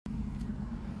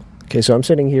Okay, so I'm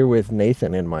sitting here with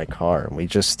Nathan in my car, and we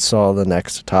just saw the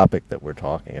next topic that we're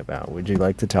talking about. Would you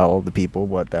like to tell the people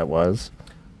what that was?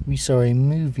 We saw a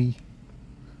movie.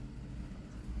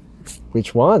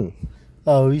 Which one?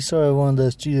 Oh, we saw one of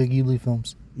those Studio Ghibli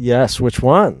films. Yes, which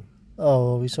one?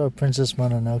 Oh, we saw Princess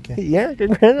Mononoke. Yeah,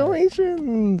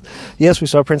 congratulations. Yes, we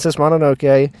saw Princess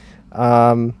Mononoke.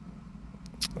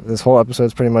 This whole episode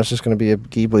is pretty much just going to be a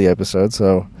Ghibli episode,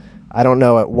 so I don't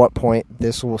know at what point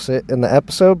this will sit in the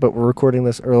episode, but we're recording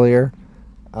this earlier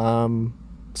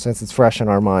since it's fresh in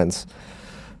our minds.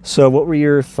 So what were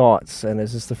your thoughts, and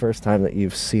is this the first time that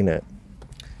you've seen it?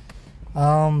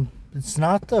 It's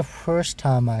not the first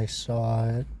time I saw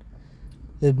it.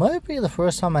 It might be the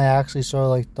first time I actually saw,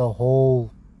 like, the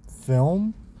whole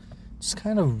film. It's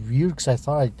kind of weird, because I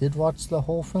thought I did watch the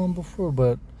whole film before,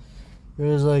 but there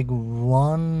was, like,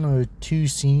 one or two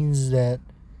scenes that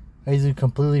I either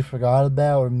completely forgot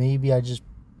about, or maybe I just...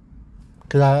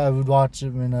 Because I would watch it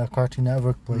when Cartoon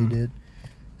Network played it.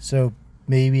 So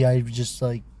maybe I just,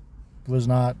 like, was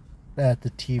not at the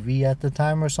TV at the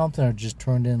time or something, or just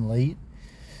turned in late.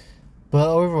 But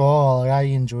overall, like, I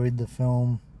enjoyed the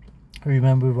film. I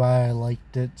remember why I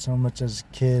liked it so much as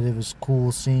a kid. It was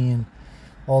cool seeing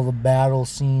all the battle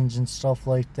scenes and stuff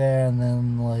like that, and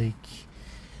then, like,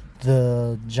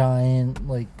 the giant,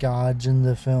 like, gods in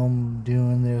the film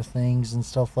doing their things and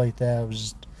stuff like that. It was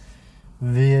just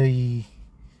very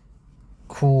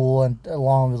cool, and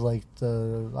along with, like,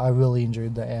 I really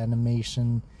enjoyed the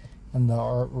animation and the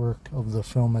artwork of the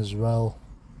film as well.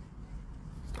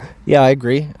 Yeah, I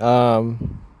agree.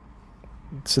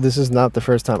 So this is not the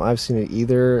first time I've seen it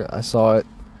either. I saw it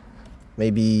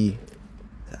maybe,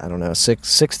 I don't know,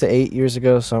 six to 8 years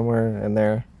ago, somewhere in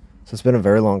there. So it's been a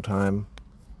very long time.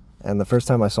 And the first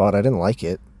time I saw it, I didn't like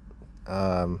it.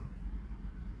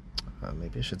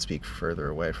 Maybe I should speak further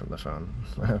away from the phone.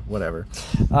 Whatever.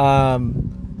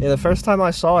 The first time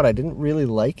I saw it, I didn't really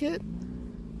like it.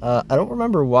 I don't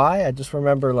remember why. I just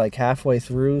remember, like, halfway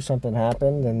through something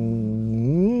happened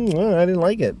and I didn't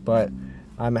like it. But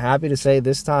I'm happy to say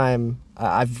this time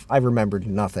I remembered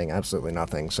nothing, absolutely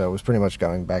nothing. So it was pretty much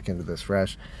going back into this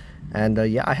fresh. And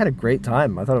yeah, I had a great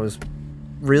time. I thought it was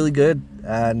really good.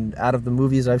 And out of the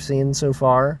movies I've seen so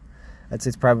far, I'd say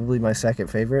it's probably my second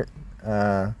favorite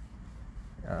Ghibli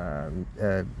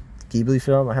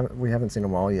film. We haven't seen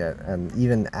them all yet. And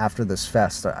even after this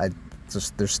fest,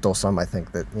 there's still some I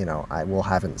think that, I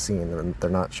haven't seen, and they're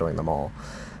not showing them all.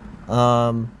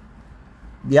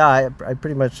 Yeah, I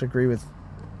pretty much agree with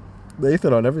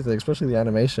Nathan on everything, especially the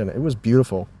animation. It was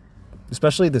beautiful,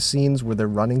 especially the scenes where they're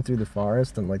running through the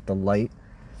forest and, like, the light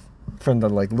from the,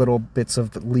 like, little bits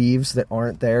of leaves that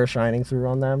aren't there shining through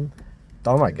on them.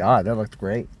 Oh my god, that looked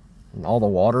great. And all the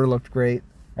water looked great.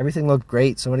 Everything looked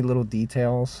great. So many little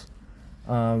details.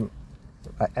 I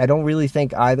don't really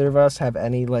think either of us have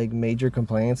any, like, major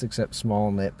complaints except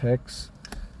small nitpicks.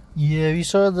 Yeah, we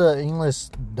saw the English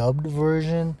dubbed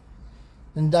version,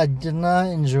 and I did not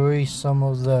enjoy some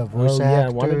of the voice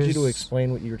actors. I wanted you to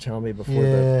explain what you were telling me before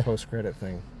the post-credit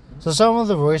thing. So some of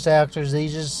the voice actors, they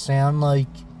just sound like,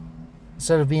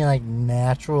 instead of being, like,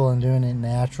 natural and doing it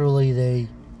naturally, they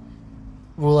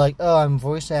were like, oh, I'm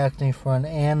voice acting for an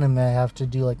anime, I have to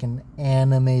do, like, an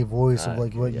anime voice of,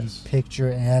 like, what you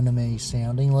picture anime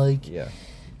sounding like. Yeah.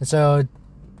 And so it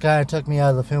kind of took me out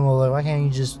of the film. Like, why can't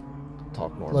you just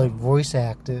talk more, like, voice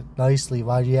act it nicely?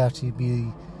 Why do you have to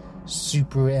be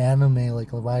super anime? Like,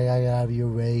 why do you have your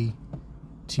way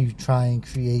to try and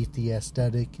create the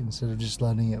aesthetic instead of just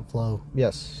letting it flow?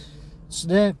 Yes. So it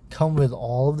didn't come with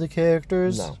all of the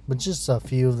characters, no, but just a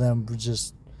few of them were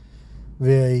just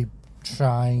very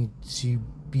trying to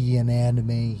be an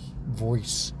anime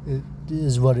voice. It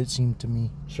is what it seemed to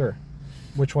me. Sure.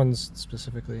 Which ones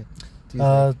specifically do you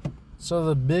think? So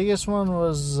the biggest one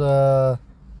was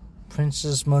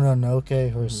Princess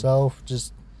Mononoke herself.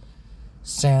 Just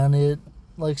sounded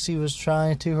like she was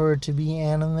trying to be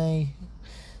anime.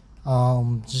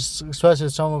 Just especially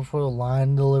some of her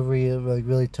line delivery, it, like,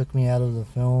 really took me out of the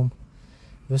film.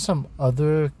 There's some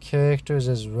other characters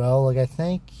as well. Like, I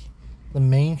think the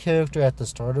main character at the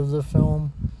start of the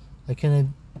film, I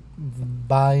couldn't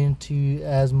buy into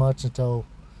as much until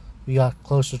we got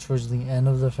closer towards the end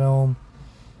of the film.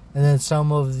 And then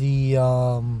some of the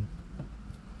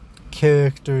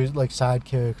characters, like side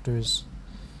characters,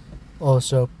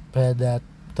 also had that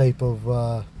type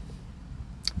of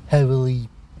heavily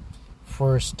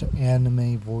forced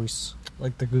anime voice.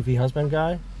 Like the goofy husband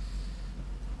guy?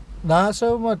 Not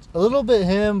so much. A little bit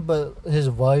him, but his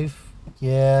wife,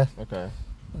 yeah. Okay.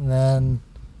 And then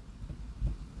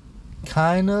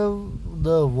kind of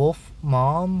the wolf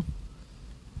mom.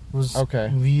 was Okay.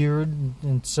 weird,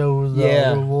 and so were the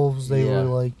Yeah. other wolves. They Yeah. were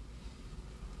like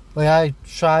I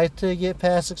tried to get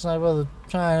past it because I was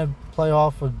trying to play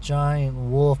off a giant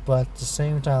wolf, but at the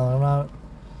same time, I'm not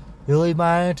really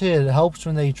buying into it. It helps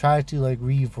when they try to like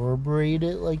reverberate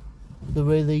it like the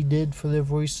way they did for their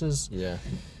voices, Yeah.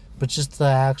 but just the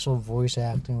actual voice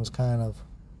acting was kind of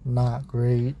not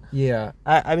great. Yeah.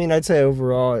 I mean, I'd say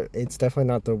overall, it's definitely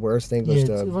not the worst English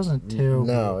Yeah, dub. it wasn't terrible.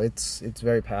 No, it's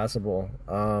very passable.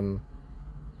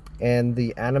 And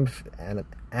the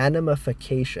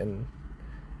animification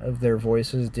of their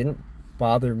voices didn't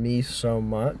bother me so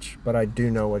much, but I do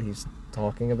know what he's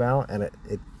talking about, and it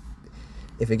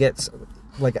if it gets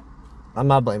like, I'm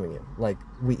not blaming you. Like,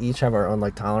 we each have our own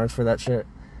like tolerance for that shit,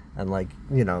 and like,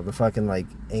 you know, the fucking like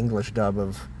English dub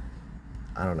of,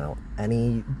 I don't know,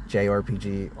 any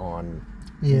JRPG on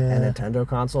a Nintendo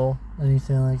console.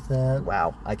 Anything like that.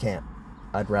 Wow, I can't.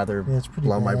 I'd rather Yeah, it's pretty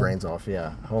blow my bad. brains off.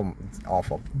 Yeah, it's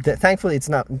awful. Thankfully, it's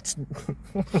not.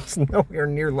 It's nowhere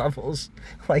near levels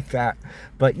like that.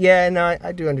 But yeah, no,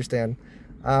 I do understand.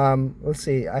 Let's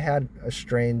see. I had a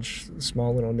strange,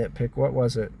 small little nitpick. What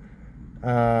was it?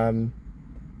 Well,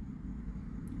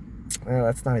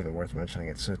 that's not even worth mentioning.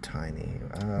 It's so tiny.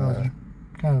 Well, you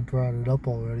kind of brought it up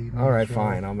already. All right,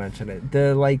 fine. I'll mention it.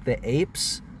 The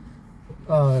apes.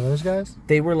 Oh, those guys?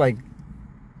 They were like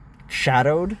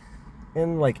shadowed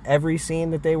in like every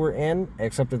scene that they were in,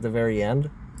 except at the very end.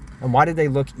 And why did they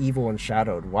look evil and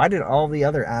shadowed? Why did all the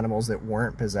other animals that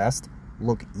weren't possessed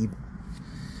look evil?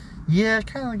 Yeah, I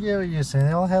kind of get what you're saying.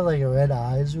 They all had like red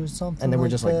eyes or something. And they were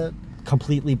like just that. like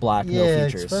completely black, no Yeah,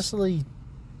 features. especially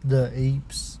the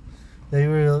apes. They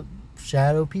were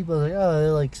shadow people. Like, oh,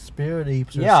 they're like spirit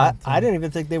apes. Or Yeah, something. I didn't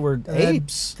even think they were And then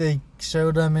apes. They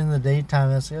showed them in the daytime.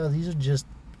 And I was like, oh, these are just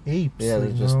apes. Yeah, like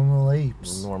they're just normal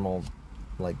apes. Normal,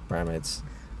 like primates.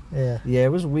 Yeah. Yeah,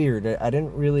 it was weird. I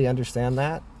didn't really understand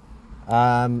that.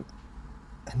 And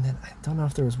then I don't know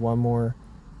if there was one more.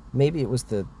 Maybe it was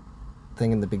the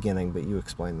thing in the beginning, but you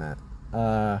explained that.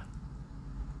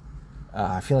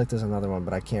 I feel like there's another one,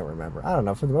 but I can't remember. I don't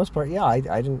know. For the most part, yeah, I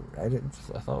didn't. I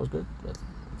thought it was good.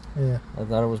 Yeah. I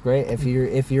thought it was great. If you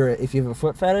have a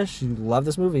foot fetish, you love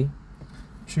this movie.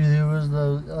 True, there was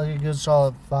like a good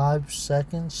solid 5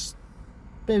 seconds,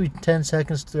 maybe 10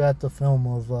 seconds throughout the film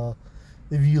of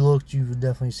if you looked, you would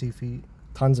definitely see feet,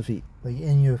 Tons of feet. like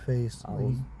in your face. Oh.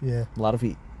 Like, yeah. A lot of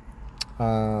feet.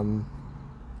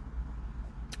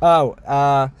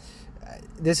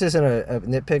 This isn't a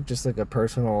nitpick, just like a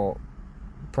personal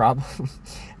problem.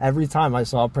 Every time I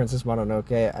saw Princess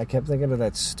Mononoke, I kept thinking of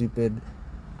that stupid,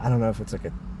 I don't know if it's like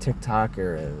a TikTok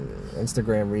or an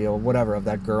Instagram reel, whatever, of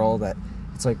that girl that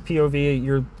it's like POV,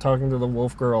 you're talking to the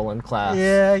wolf girl in class.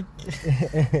 Yeah,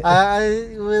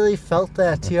 I really felt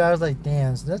that too. I was like,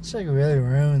 damn, so that's like really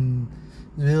ruining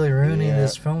Yeah.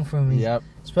 this film for me. Yep.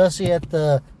 Especially at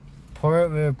the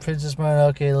part where Princess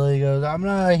Mononoke literally goes, I'm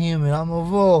not a human, I'm a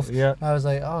wolf. Yep. I was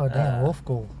like, oh, damn, wolf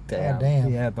girl. Damn. God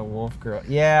damn. Yeah, the wolf girl.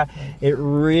 Yeah, it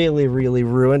really, really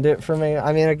ruined it for me.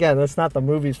 I mean, again, that's not the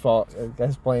movie's fault. I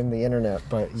guess blame the internet,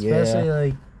 but yeah. Especially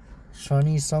like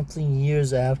 20-something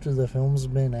years after the film's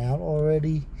been out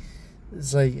already.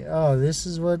 It's like, oh, this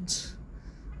is what's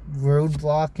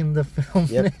roadblocking the film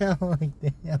Yep. now. Like,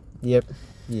 damn. Yep.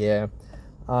 Yeah.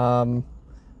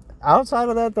 Outside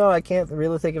of that, though, I can't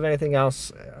really think of anything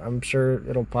else. I'm sure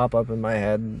it'll pop up in my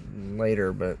head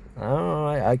later, but I don't know.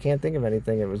 I can't think of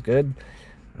anything. It was good.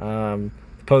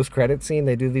 Post-credit scene,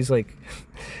 they do these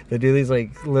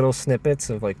little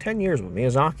snippets of like 10 years with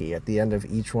Miyazaki at the end of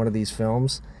each one of these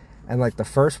films. And like the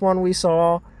first one we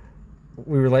saw,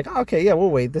 we were like, oh, okay, yeah, we'll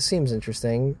wait. This seems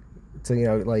interesting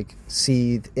to, like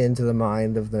seed into the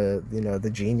mind of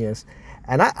the genius.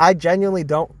 And I genuinely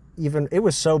don't even, it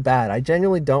was so bad. I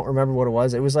genuinely don't remember what it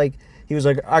was. It was like, he was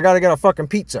like, I gotta get a fucking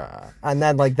pizza. And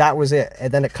then like, that was it.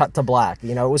 And then it cut to black.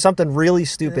 It was something really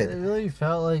stupid. It really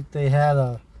felt like they had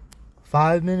a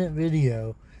 5-minute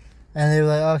video and they were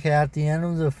like, okay, at the end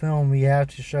of the film, we have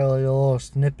to show like a little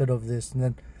snippet of this. And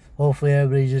then hopefully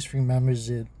everybody just remembers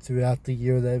it throughout the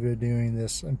year that we're doing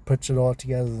this and puts it all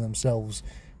together themselves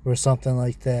or something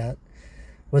like that.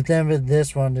 But then with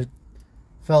this one, it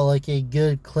felt like a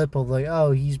good clip of like,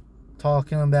 oh, he's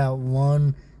talking about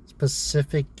one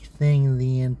specific thing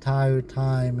the entire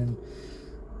time, and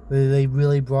they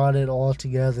really brought it all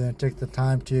together and took the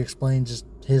time to explain just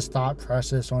his thought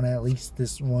process on at least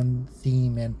this one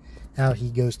theme and how he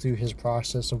goes through his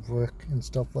process of work and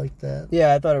stuff like that.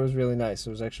 Yeah, I thought it was really nice. It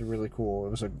was actually really cool.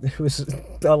 It was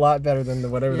a lot better than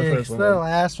whatever the first one The was.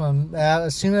 last one,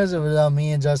 as soon as it was out,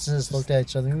 me and Justin just looked at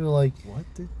each other. We were like, What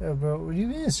the? "Yeah, bro, were you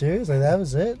being serious? Like, that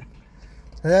was it?"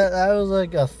 That was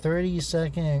like a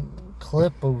 30-second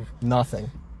clip of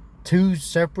Nothing. two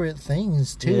separate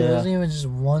things too. Yeah. It wasn't even just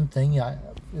one thing. It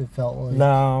felt like.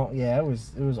 No, yeah, it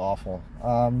was awful.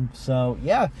 So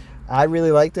yeah, I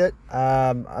really liked it.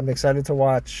 I'm excited to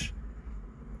watch,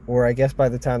 or I guess by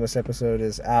the time this episode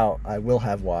is out, I will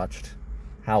have watched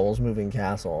Howl's Moving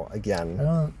Castle again. I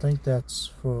don't think that's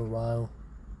for a while.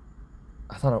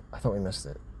 I thought we missed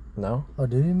it. No, Oh,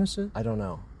 did we miss it? I don't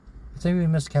know. I think we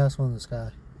missed Castle in the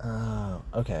Sky. Oh,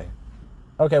 okay.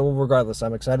 Okay, well, regardless,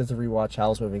 I'm excited to rewatch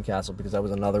Howl's Moving Castle because that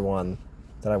was another one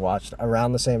that I watched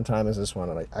around the same time as this one,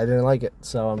 and I didn't like it.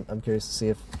 So I'm curious to see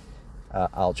if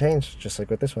I'll change, just like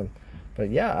with this one. But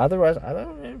yeah, otherwise,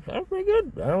 I'm pretty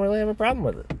good. I don't really have a problem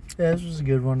with it. Yeah, this was a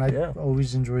good one. I Yeah.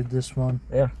 always enjoyed this one.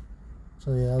 Yeah.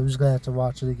 So yeah, I was glad to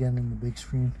watch it again in the big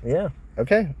screen. Yeah.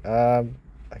 Okay.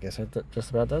 I guess that just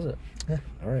about does it. Yeah.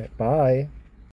 All right. Bye.